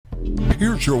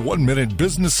Here's your 1-minute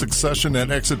business succession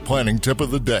and exit planning tip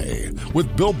of the day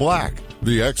with Bill Black,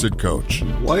 the exit coach.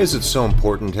 Why is it so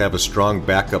important to have a strong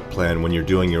backup plan when you're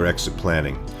doing your exit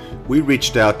planning? We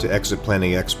reached out to exit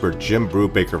planning expert Jim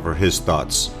Brubaker for his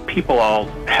thoughts. People all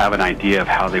have an idea of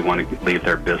how they want to leave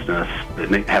their business.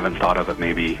 They haven't thought of it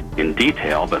maybe in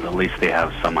detail, but at least they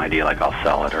have some idea, like I'll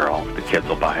sell it or the kids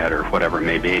will buy it or whatever it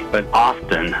may be. But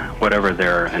often, whatever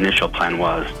their initial plan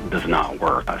was does not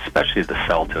work, especially the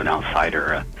sell to an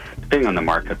outsider. Depending on the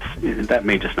markets, that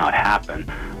may just not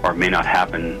happen, or may not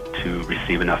happen to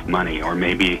receive enough money, or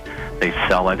maybe they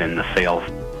sell it and the sales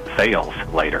fails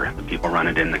later. The people run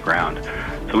it in the ground.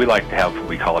 So we like to have what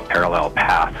we call a parallel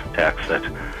path to exit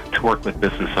to work with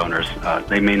business owners.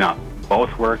 They may not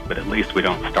both work, but at least we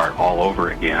don't start all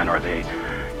over again, or they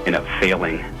end up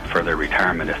failing for their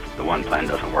retirement if the one plan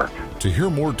doesn't work. To hear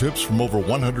more tips from over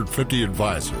 150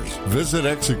 advisors, visit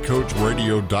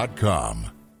exitcoachradio.com.